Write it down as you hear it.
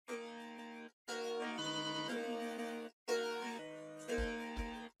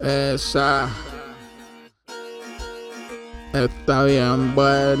Esa está bien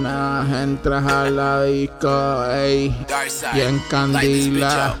buena, entras a la disco, ey, y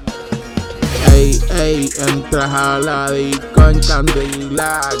encandila. Ey, entras a la disco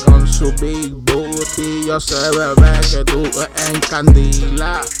encandila con su big booty. Yo sé, bebé, que tú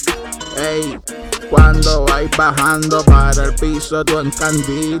encandila. Ey, cuando vais bajando para el piso, tú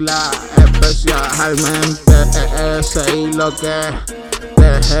encandila. Especialmente ese hilo que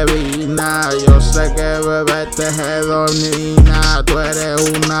te jevina. Yo sé que, bebé, te domina. Tú eres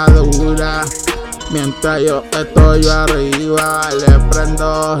una dura. Mientras yo estoy arriba, le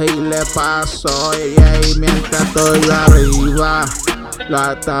prendo y le paso. Y mientras estoy arriba,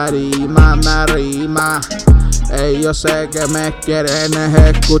 la tarima me arrima. Yo sé que me quieren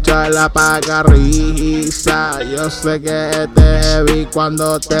escuchar la paga risa. Yo sé que te vi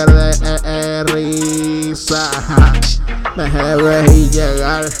cuando te de risa. Me debes y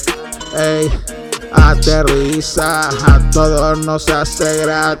llegar, aterriza. A todos nos hace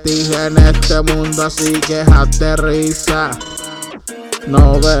gratis en este mundo, así que aterriza.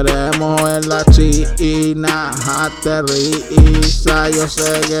 Nos veremos en la China, aterriza. Yo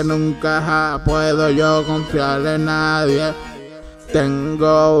sé que nunca puedo yo confiar en nadie.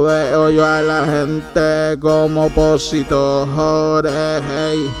 Veo yo a la gente como opositores,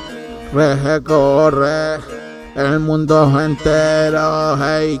 recorre el mundo entero,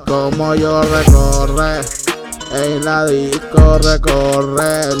 como yo recorre. La disco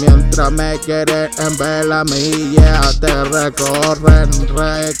recorre, mientras me quieren ver la milla, te recorren.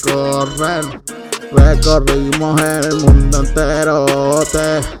 Recorrimos el mundo entero,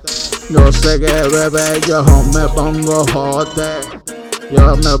 yo sé que, bebé, yo me pongo jote.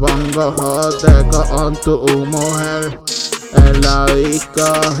 Yo me pongo jote con tu mujer en la disco.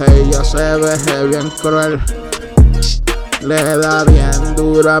 Ella se ve bien cruel, le da bien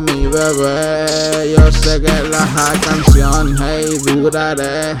duro a mi bebé. Yo sé que la canción,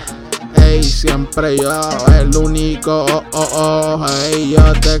 duraré. Siempre yo, el único,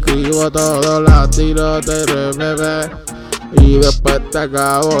 yo te escribo todo, la tiro, te bebé. Y después te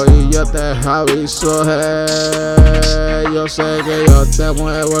acabo y yo te aviso, yo sé que yo te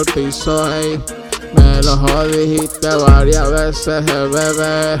muevo el piso, me lo dijiste varias veces,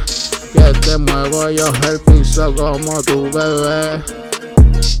 bebé, que te muevo yo el piso como tu bebé.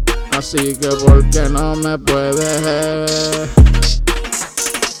 Así que ¿por qué no me puedes?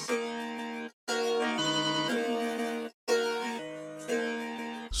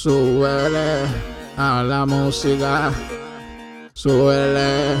 Súbele a la música,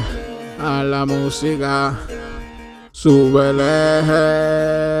 súbele a la música, súbele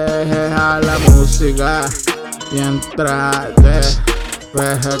a la música, mientras te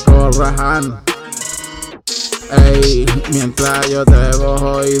recorran. Mientras yo te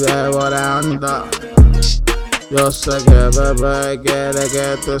voy devorando. Yo sé que, bebé, quiere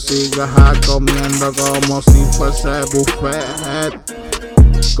que te sigas comiendo como si fuese buffet,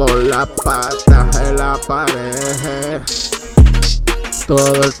 con las patas en la pared.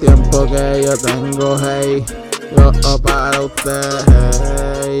 Todo el tiempo que yo tengo, yo para usted,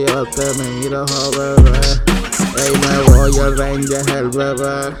 yo te miro, bebé. Me voy al Ranger, el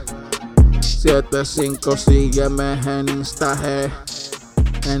bebé. 75, sígueme en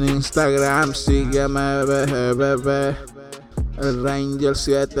Instagram, sígueme, bebé. El Ranger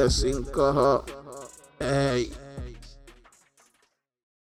 75,